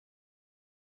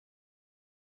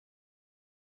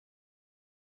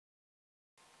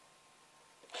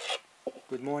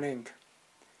Good morning.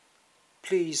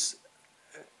 Please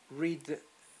read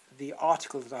the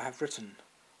article that I have written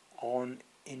on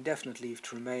indefinite leave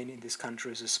to remain in this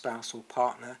country as a spouse or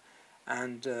partner,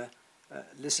 and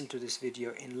listen to this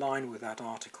video in line with that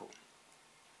article.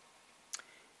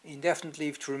 Indefinite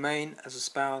leave to remain as a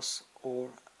spouse or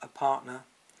a partner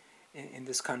in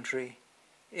this country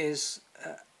is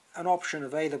an option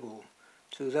available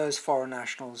to those foreign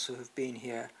nationals who have been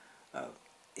here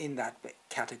in that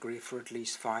category for at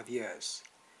least 5 years.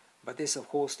 But this, of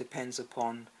course, depends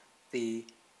upon the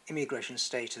immigration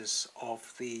status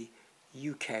of the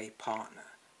UK partner.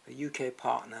 The UK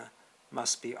partner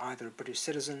must be either a British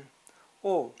citizen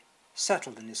or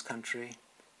settled in this country,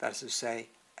 that is to say,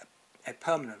 a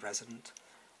permanent resident,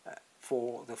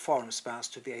 for the foreign spouse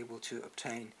to be able to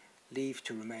obtain leave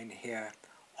to remain here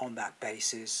on that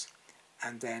basis,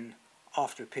 and then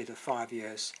after a period of 5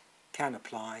 years can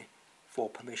apply for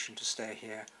permission to stay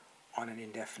here on an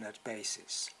indefinite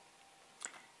basis.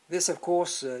 This, of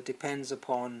course, depends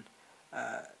upon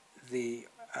the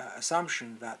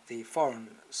assumption that the foreign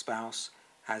spouse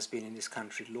has been in this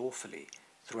country lawfully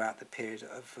throughout the period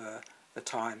of the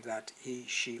time that he,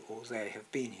 she, or they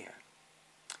have been here.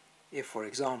 If, for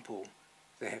example,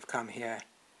 they have come here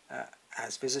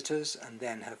as visitors and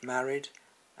then have married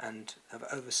and have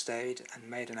overstayed and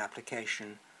made an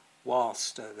application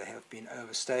whilst they have been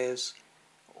overstayers,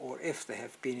 or if they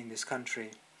have been in this country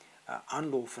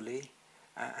unlawfully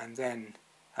and then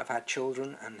have had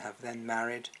children and have then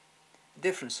married, a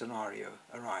different scenario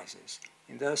arises.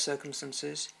 In those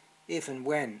circumstances, if and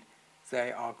when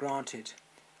they are granted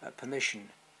permission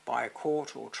by a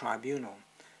court or tribunal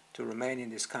to remain in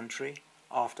this country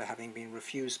after having been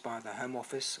refused by the Home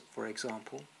Office, for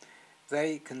example,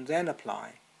 they can then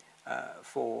apply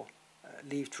for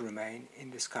leave to remain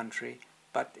in this country,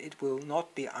 but it will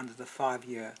not be under the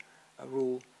 5-year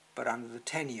rule, but under the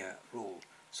 10-year rule.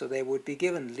 So they would be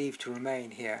given leave to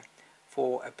remain here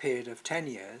for a period of 10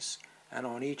 years, and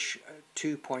on each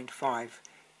 2.5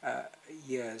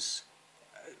 years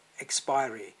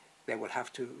expiry they will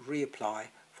have to reapply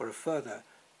for a further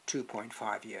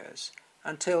 2.5 years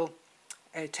until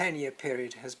a 10-year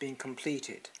period has been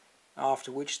completed,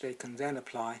 after which they can then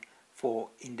apply for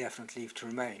indefinite leave to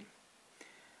remain.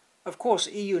 Of course,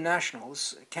 EU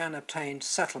nationals can obtain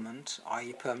settlement,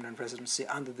 i.e. permanent residency,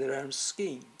 under their own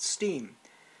steam,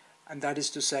 and that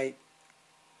is to say,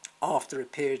 after a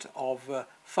period of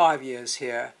 5 years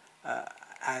here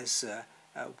as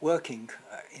working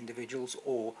individuals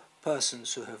or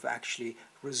persons who have actually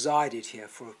resided here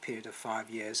for a period of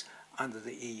 5 years under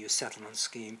the EU settlement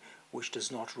scheme, which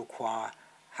does not require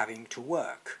having to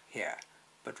work here,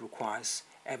 but requires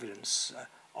evidence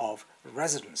of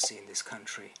residency in this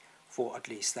country for at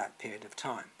least that period of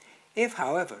time. If,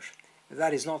 however,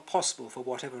 that is not possible for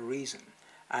whatever reason,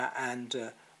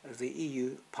 and the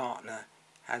EU partner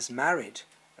has married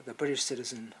the British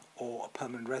citizen or a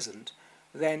permanent resident,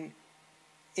 then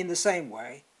in the same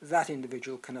way that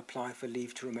individual can apply for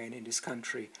leave to remain in this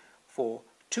country for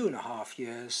 2.5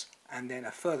 years, and then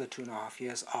a further 2.5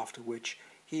 years, after which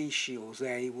he, she, or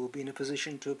they will be in a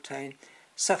position to obtain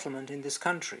settlement in this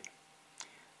country.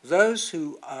 Those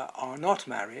who are not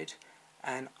married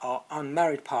and are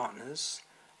unmarried partners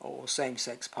or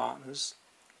same-sex partners,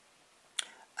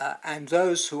 and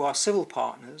those who are civil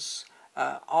partners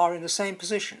are in the same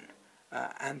position,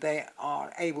 and they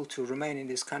are able to remain in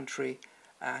this country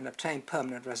and obtain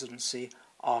permanent residency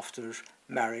after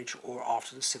marriage or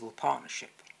after the civil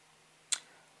partnership.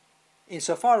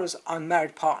 Insofar as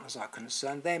unmarried partners are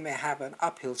concerned, they may have an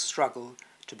uphill struggle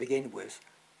to begin with,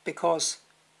 because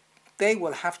they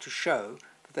will have to show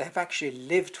that they have actually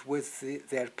lived with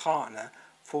their partner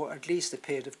for at least a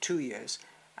period of 2 years,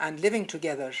 and living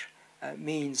together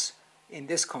means, in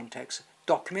this context,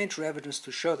 documentary evidence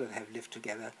to show that they have lived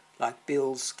together, like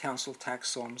bills, council tax,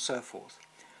 so on and so forth.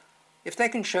 If they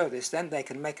can show this, then they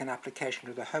can make an application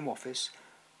to the Home Office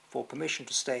for permission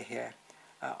to stay here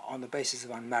on the basis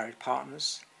of unmarried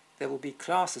partners. They will be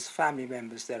classed as family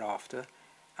members thereafter,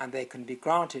 and they can be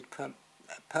granted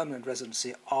permanent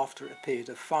residency after a period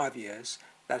of 5 years,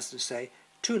 that is to say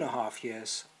 2.5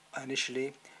 years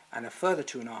initially, and a further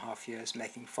 2.5 years,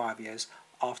 making 5 years,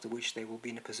 after which they will be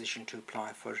in a position to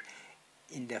apply for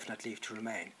indefinite leave to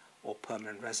remain or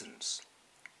permanent residence.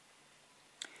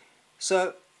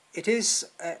 So it is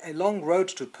a long road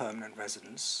to permanent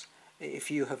residence if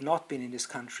you have not been in this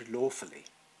country lawfully,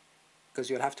 because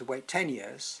you'll have to wait 10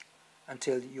 years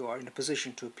until you are in a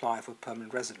position to apply for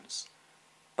permanent residence.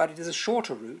 But it is a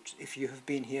shorter route if you have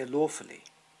been here lawfully,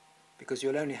 because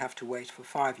you'll only have to wait for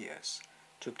 5 years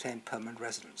to obtain permanent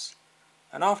residence.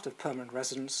 And after permanent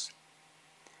residence,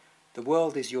 the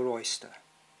world is your oyster,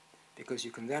 because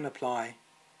you can then apply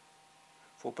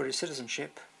for British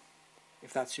citizenship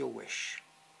if that's your wish.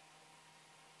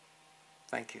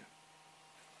 Thank you.